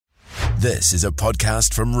This is a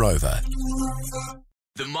podcast from Rover.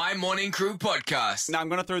 The My Morning Crew podcast. Now, I'm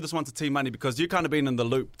going to throw this one to T Money because you've kind of been in the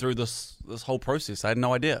loop through this whole process. I had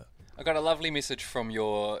no idea. I got a lovely message from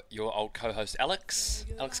your old co-host Alex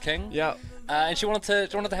King. Yeah. And she wanted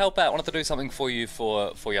to help out, wanted to do something for you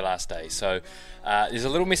for your last day. So there's a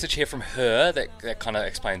little message here from her that kind of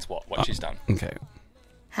explains what she's done. Okay.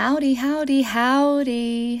 Howdy, howdy,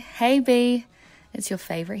 howdy. Hey, B. It's your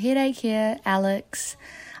favourite headache here, Alex.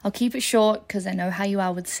 I'll keep it short because I know how you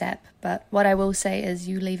are with SAP, but what I will say is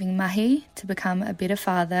you leaving mahi to become a better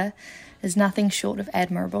father is nothing short of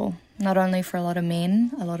admirable, not only for a lot of men,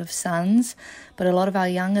 a lot of sons, but a lot of our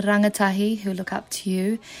young rangatahi who look up to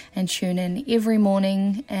you and tune in every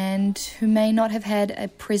morning and who may not have had a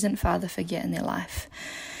present father figure in their life.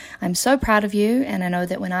 I'm so proud of you, and I know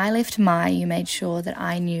that when I left Mai, you made sure that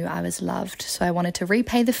I knew I was loved. So I wanted to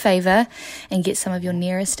repay the favour and get some of your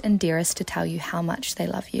nearest and dearest to tell you how much they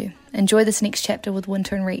love you. Enjoy this next chapter with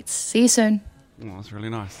Winter and Reitz. See you soon. Oh, that's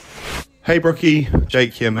really nice. Hey Brookie,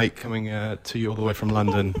 Jake here, mate, coming to you all the way from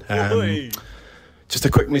London. Just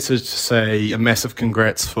a quick message to say a massive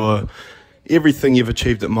congrats for everything you've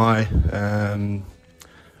achieved at Mai.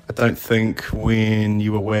 I don't think when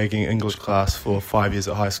you were wagging English class for 5 years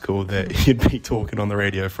at high school that you'd be talking on the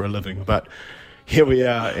radio for a living. But here we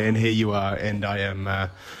are, and here you are, and I am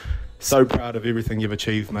so proud of everything you've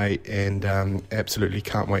achieved, mate, and absolutely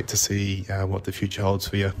can't wait to see what the future holds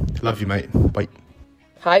for you. Love you, mate. Bye.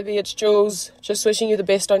 Hi B, it's Jules. Just wishing you the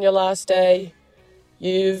best on your last day.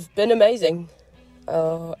 You've been amazing.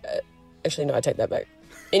 Actually, no, I take that back.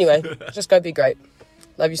 Anyway, just go be great.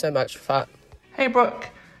 Love you so much. Fart. Hey Brooke,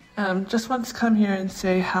 just wanted to come here and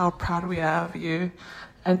say how proud we are of you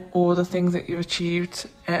and all the things that you've achieved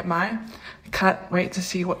at Mai. I can't wait to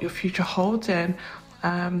see what your future holds and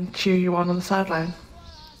cheer you on the sideline.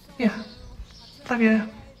 Yeah, love you.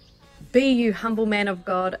 Be you humble man of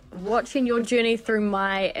God. Watching your journey through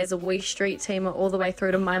Mai as a wee street teamer all the way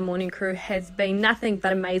through to My Morning Crew has been nothing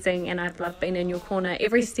but amazing, and I've loved being in your corner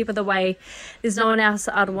every step of the way. There's no one else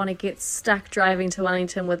I'd want to get stuck driving to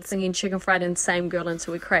Wellington with singing Chicken Fried and Same Girl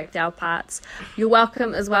until we cracked our parts. You're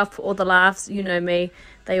welcome as well for all the laughs. You know me.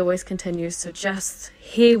 They always continue, so just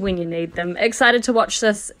here when you need them. Excited to watch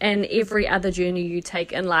this and every other journey you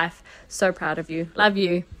take in life. So proud of you. Love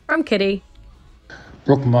you. From Kitty.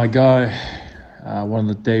 Brooke, my guy, one of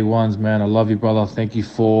the day ones, man. I love you, brother. Thank you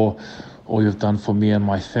for all you've done for me and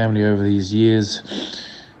my family over these years.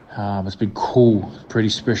 It's been cool, pretty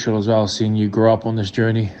special as well, seeing you grow up on this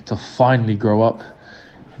journey, to finally grow up,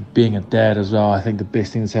 being a dad as well. I think the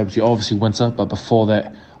best thing that's happened to you, obviously Winter, but before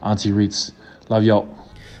that, Auntie Reitz. Love y'all.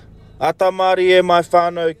 Ata Māori e mai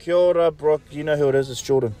whānau, kia ora, Brooke. You know who it is, it's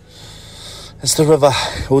Jordan. It's the river,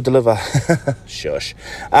 we'll deliver. Shush.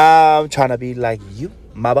 I'm trying to be like you,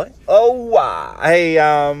 my boy. Oh, wow. Hey,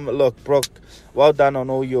 look, Brooke, well done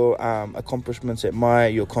on all your accomplishments at Mai,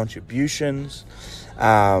 your contributions.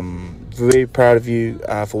 Very proud of you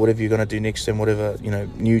for whatever you're going to do next and whatever,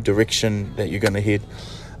 new direction that you're going to head.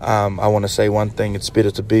 I want to say one thing, it's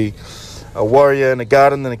better to be a warrior in a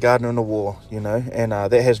garden than a gardener in a war, and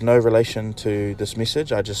that has no relation to this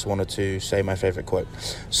message. I just wanted to say my favourite quote.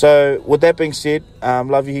 So with that being said,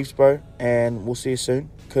 love you heaps, bro, and we'll see you soon,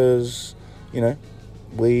 because,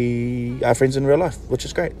 we are friends in real life, which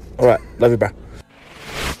is great. All right, love you, bro.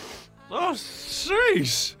 Oh,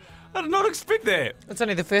 sheesh. I did not expect that. It's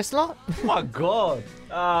only the first lot. Oh, my God.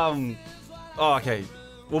 Okay.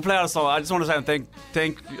 We'll play out a song. I just want to say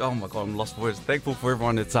thank you. Oh my God, I'm lost for words. Thankful for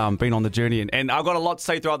everyone that's been on the journey, and I've got a lot to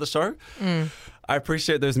say throughout the show. I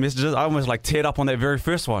appreciate those messages. I almost teared up on that very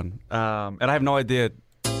first one, and I have no idea.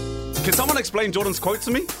 Can someone explain Jordan's quote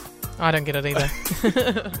to me? I don't get it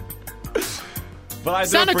either. But I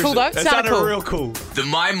sounded cool though. It sounded real cool. The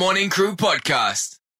My Morning Crew podcast.